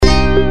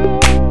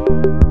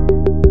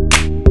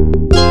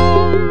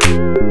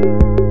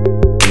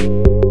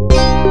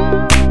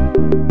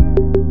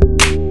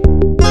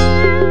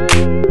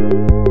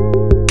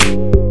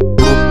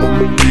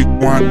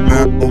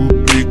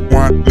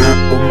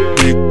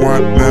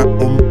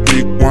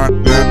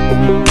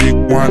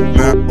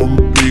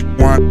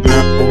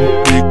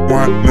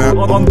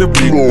the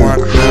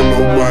block.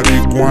 Rolo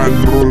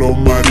marijuana, rolo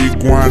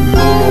marijuana,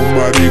 rolo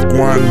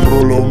marijuana,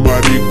 rolo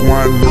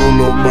marijuana, rolo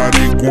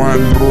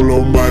marijuana, rolo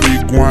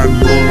marijuana,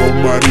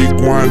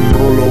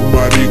 rolo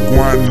marijuana,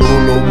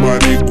 rolo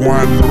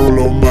marijuana,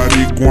 rolo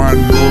marijuana, rolo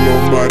marijuana,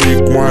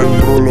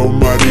 rolo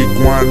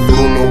marijuana,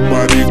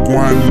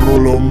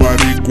 rolo marijuana, rolo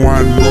marijuana,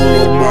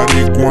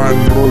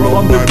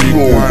 rolo marijuana, rolo marijuana,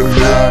 rolo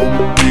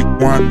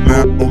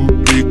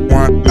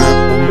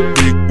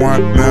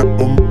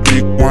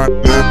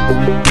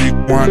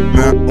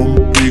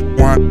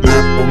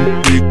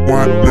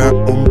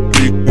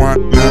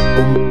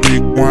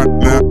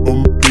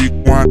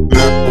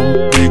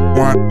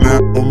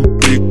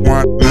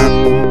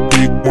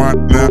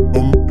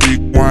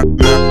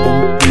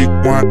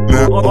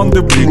on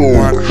the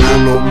block.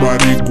 Rolo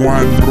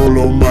marijuana,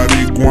 rolo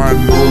marijuana, rolo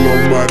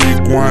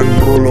marijuana,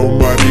 rolo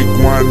marijuana,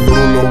 rolo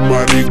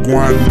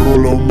marijuana,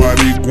 rolo marijuana, rolo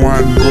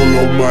marijuana, rolo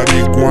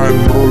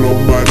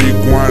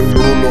marijuana,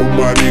 rolo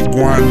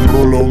marijuana,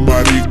 rolo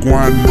marijuana,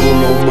 rolo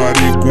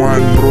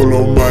marijuana,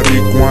 rolo marijuana,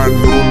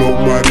 rolo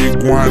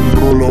marijuana,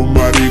 rolo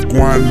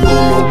marijuana,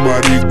 rolo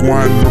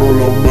marijuana,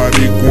 rolo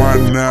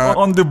marijuana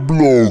on the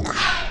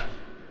block.